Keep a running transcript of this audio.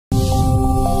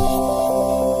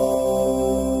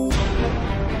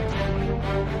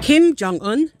Kim Jong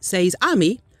Un says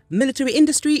army, military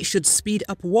industry should speed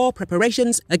up war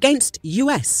preparations against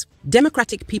US.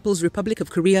 Democratic People's Republic of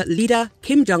Korea leader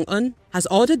Kim Jong Un has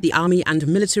ordered the army and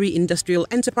military industrial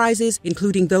enterprises,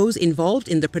 including those involved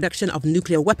in the production of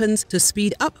nuclear weapons, to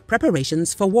speed up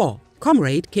preparations for war.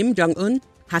 Comrade Kim Jong Un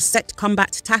has set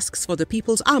combat tasks for the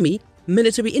People's Army,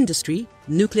 military industry,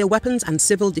 nuclear weapons and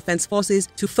civil defense forces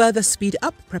to further speed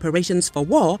up preparations for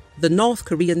war, the North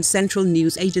Korean Central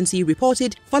News Agency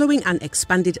reported following an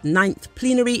expanded 9th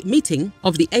plenary meeting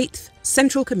of the 8th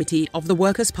Central Committee of the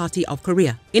Workers' Party of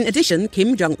Korea. In addition,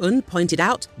 Kim Jong Un pointed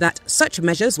out that such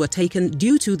measures were taken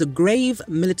due to the grave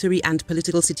military and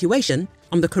political situation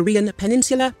on the Korean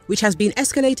peninsula, which has been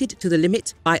escalated to the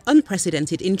limit by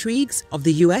unprecedented intrigues of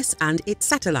the US and its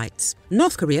satellites.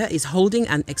 North Korea is holding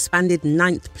an expanded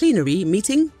 9th plenary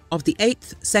meeting of the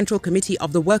 8th Central Committee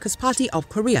of the Workers' Party of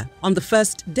Korea. On the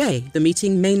first day, the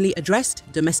meeting mainly addressed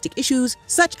domestic issues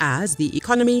such as the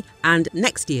economy and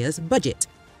next year's budget.